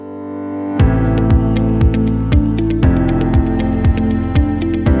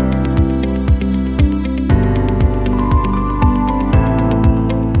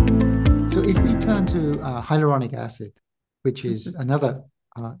hyaluronic acid, which is another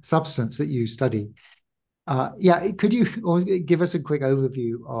substance that you study. Could you give us a quick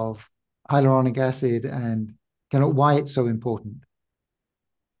overview of hyaluronic acid and kind of why it's so important?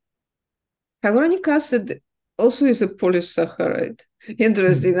 Hyaluronic acid also is a polysaccharide.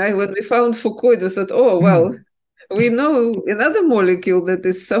 Interesting. When we found fucoid, we thought, oh, well, we know another molecule that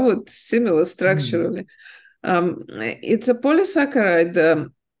is somewhat similar structurally. It's a polysaccharide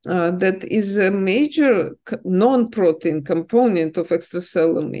that is a major non-protein component of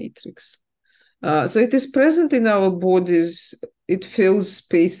extracellular matrix. So it is present in our bodies. It fills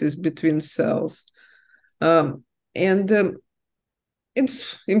spaces between cells.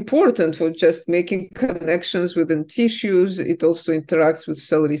 It's important for just making connections within tissues. It also interacts with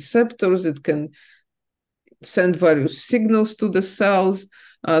cell receptors. It can send various signals to the cells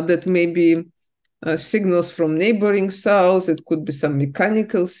that may be signals from neighboring cells. It could be some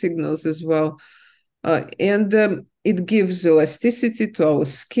mechanical signals as well. It gives elasticity to our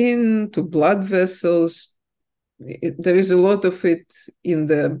skin, to blood vessels. There is a lot of it in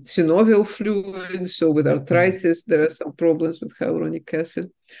the synovial fluid. So with arthritis, there are some problems with hyaluronic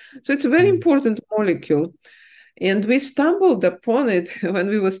acid. So it's a very important molecule. And we stumbled upon it when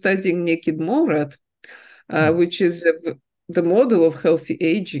we were studying naked mole rat, which is the model of healthy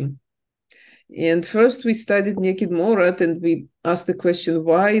aging. And first we studied naked mole rat, and we asked the question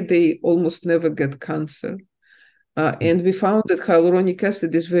why they almost never get cancer. And we found that hyaluronic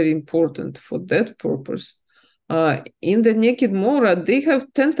acid is very important for that purpose. In the naked mole rat, they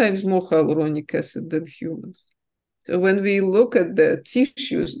have 10 times more hyaluronic acid than humans. So when we look at the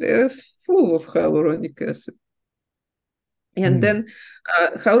tissues, they're full of hyaluronic acid. And then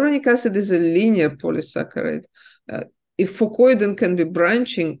hyaluronic acid is a linear polysaccharide. If fucoidin can be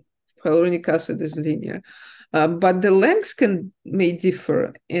branching, hyaluronic acid is linear. But the lengths may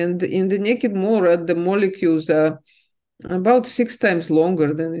differ. And in the naked mole rat, the molecules are about 6 times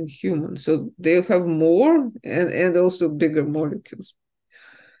longer than in humans. So they have more and also bigger molecules.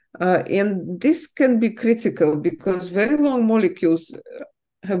 And this can be critical because very long molecules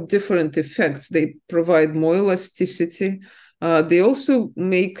have different effects. They provide more elasticity. They also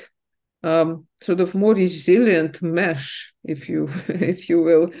make sort of more resilient mesh, if you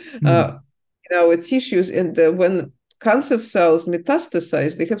will, in our tissues. And when cancer cells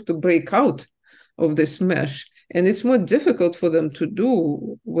metastasize, they have to break out of this mesh. And it's more difficult for them to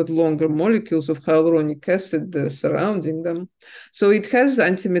do with longer molecules of hyaluronic acid surrounding them. So it has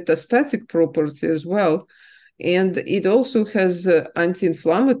antimetastatic property as well. And it also has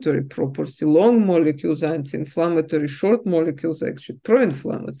anti-inflammatory property. Long molecules are anti-inflammatory, short molecules are actually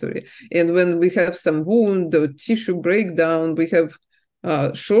pro-inflammatory. And when we have some wound or tissue breakdown, we have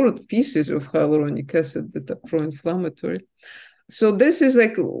short pieces of hyaluronic acid that are pro-inflammatory. So this is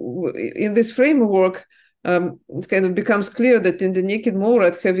like, in this framework, it kind of becomes clear that in the naked mole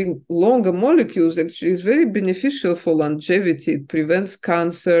rat, having longer molecules actually is very beneficial for longevity. It prevents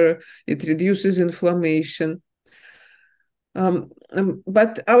cancer, it reduces inflammation.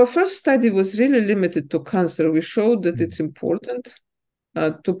 But our first study was really limited to cancer. We showed that it's important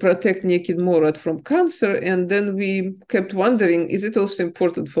to protect naked mole rat from cancer, and then we kept wondering, is it also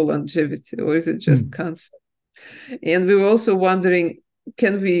important for longevity, or is it just cancer? And we were also wondering,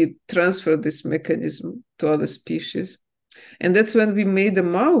 can we transfer this mechanism to other species? And that's when we made a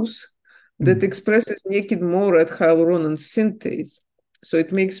mouse that expresses naked mole rat hyaluronan synthase. So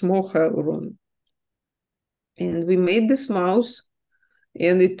it makes more hyaluronan. And we made this mouse,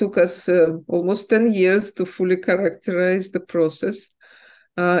 and it took us almost 10 years to fully characterize the process.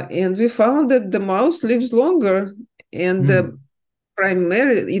 And we found that the mouse lives longer, and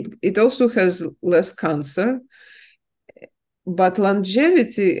primarily it also has less cancer. But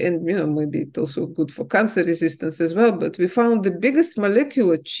longevity, and maybe it's also good for cancer resistance as well, but we found the biggest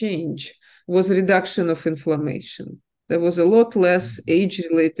molecular change was reduction of inflammation. There was a lot less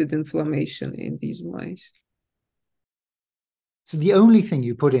age-related inflammation in these mice. So the only thing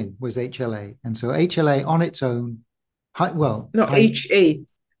you put in was HLA. And so HLA on its own, HA.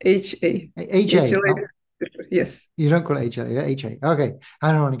 HA. HLA. Yes. You don't call it HLA, HA. Okay.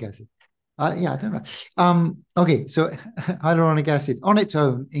 Hyaluronic acid. I don't know. Okay, so hyaluronic acid on its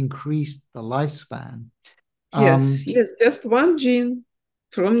own increased the lifespan. Yes, just one gene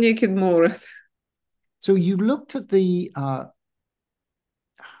from naked mole rat. So you looked at the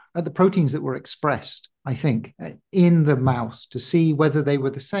proteins that were expressed, I think, in the mouse to see whether they were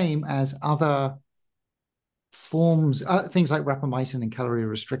the same as other forms, things like rapamycin and calorie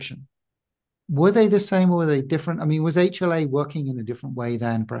restriction. Were they the same or were they different? I mean, was HLA working in a different way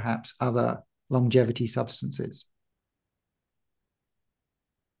than perhaps other longevity substances?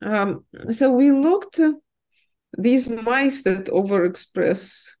 So we looked these mice that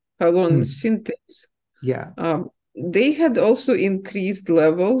overexpress hyaluronate synthase, Yeah. they had also increased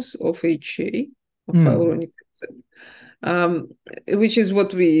levels of HA, of hyaluronic acid, which is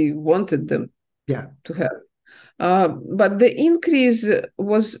what we wanted them to have. But the increase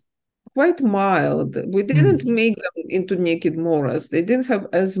was quite mild. We didn't make them into naked moras. They didn't have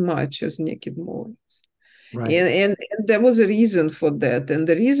as much as naked moras. Right. And there was a reason for that. And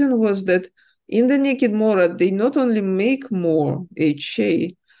the reason was that in the naked mora, they not only make more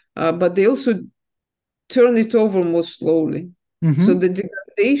HA, but they also turn it over more slowly. So the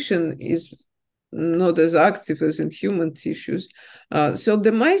degradation is not as active as in human tissues. So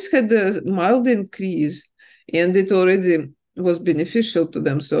the mice had a mild increase, and it already was beneficial to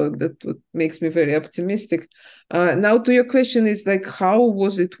them. So that what makes me very optimistic. Now to your question is like, how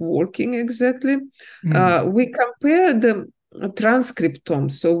was it working exactly? We compared the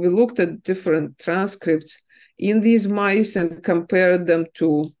transcriptomes. So we looked at different transcripts in these mice and compared them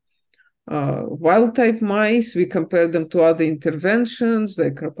to wild type mice. We compared them to other interventions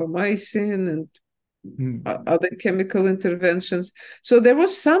like rapamycin and other chemical interventions. So there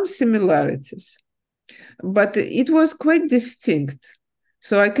was some similarities, but it was quite distinct.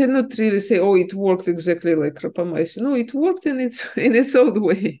 So I cannot really say, oh, it worked exactly like rapamycin. No, it worked in its own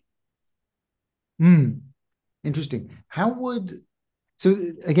way. Interesting. So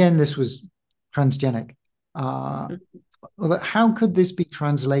again, this was transgenic. How could this be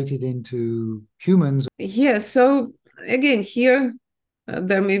translated into humans? Yeah, so again, here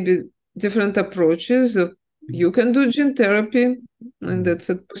there may be different approaches. You can do gene therapy, and that's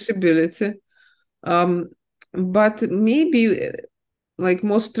a possibility. But maybe like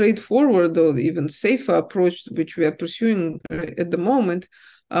more straightforward or even safer approach, which we are pursuing at the moment,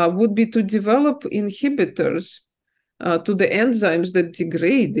 would be to develop inhibitors to the enzymes that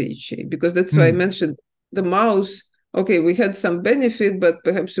degrade HA, because that's why I mentioned the mouse. Okay, we had some benefit, but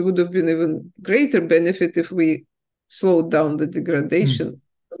perhaps it would have been even greater benefit if we slowed down the degradation,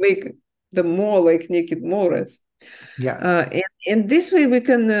 make them more like naked moras. Yeah. And this way we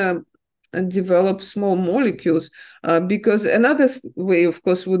can develop small molecules, because another way, of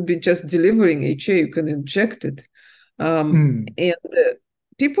course, would be just delivering HA. You can inject it. And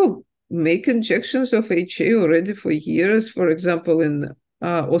people make injections of HA already for years. For example, in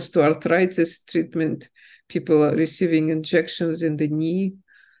osteoarthritis treatment, people are receiving injections in the knee.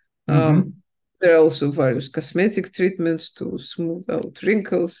 There are also various cosmetic treatments to smooth out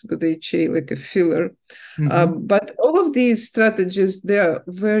wrinkles with HA, like a filler. But all of these strategies, they are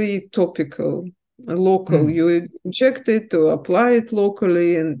very topical, local. You inject it or apply it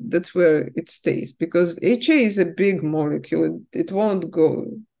locally, and that's where it stays. Because HA is a big molecule. It won't go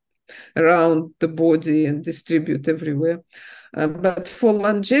around the body and distribute everywhere. But for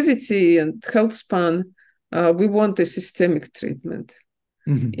longevity and health span, we want a systemic treatment.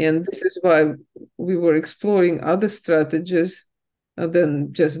 And this is why we were exploring other strategies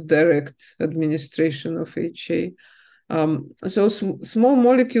than just direct administration of HA. So small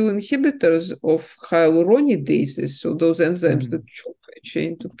molecule inhibitors of hyaluronidases, so those enzymes that chop HA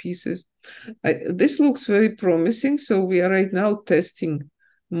into pieces. This looks very promising. So we are right now testing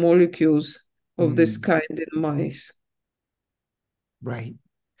molecules of this kind in mice. Right.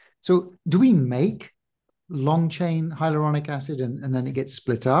 So do we make long chain hyaluronic acid and then it gets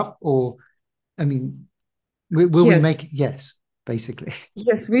split up? Or, I mean, will we make, yes, basically.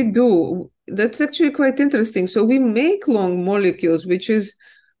 Yes, we do. That's actually quite interesting. So we make long molecules, which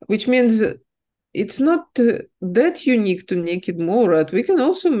means it's not that unique to naked morat. We can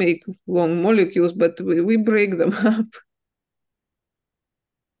also make long molecules, but we break them up.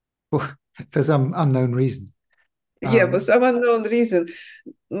 For some unknown reason. Yeah, for some unknown reason.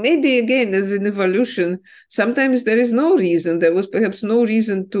 Maybe again, as in evolution, sometimes there is no reason. There was perhaps no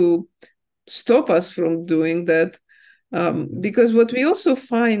reason to stop us from doing that. Because what we also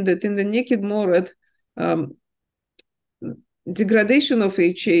find that in the naked morat, degradation of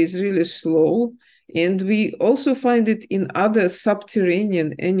HA is really slow. And we also find it in other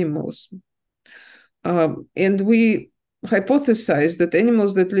subterranean animals. And we hypothesize that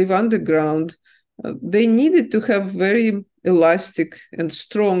animals that live underground, they needed to have very elastic and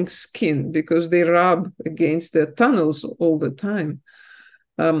strong skin because they rub against their tunnels all the time.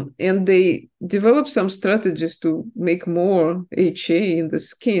 And they develop some strategies to make more HA in the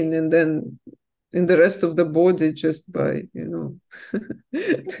skin and then in the rest of the body just by,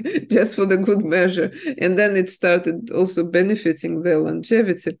 just for the good measure. And then it started also benefiting their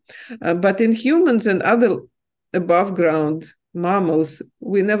longevity. But in humans and other above ground mammals,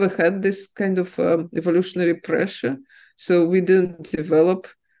 we never had this kind of evolutionary pressure. So we didn't develop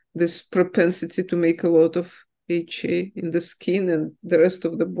this propensity to make a lot of HA in the skin and the rest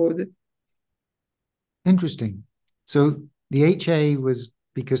of the body. Interesting. So the HA was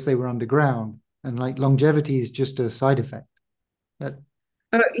because they were underground, and like longevity is just a side effect. That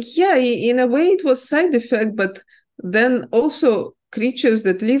Yeah, in a way it was side effect, but then also creatures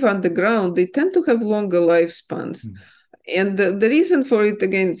that live underground, they tend to have longer lifespans. mm, And the reason for it,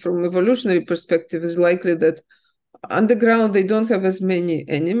 again, from evolutionary perspective, is likely that underground they don't have as many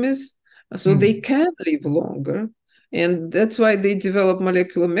enemies, so they can live longer. And that's why they develop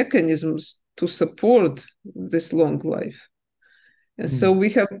molecular mechanisms to support this long life. And so we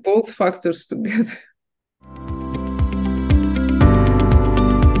have both factors together.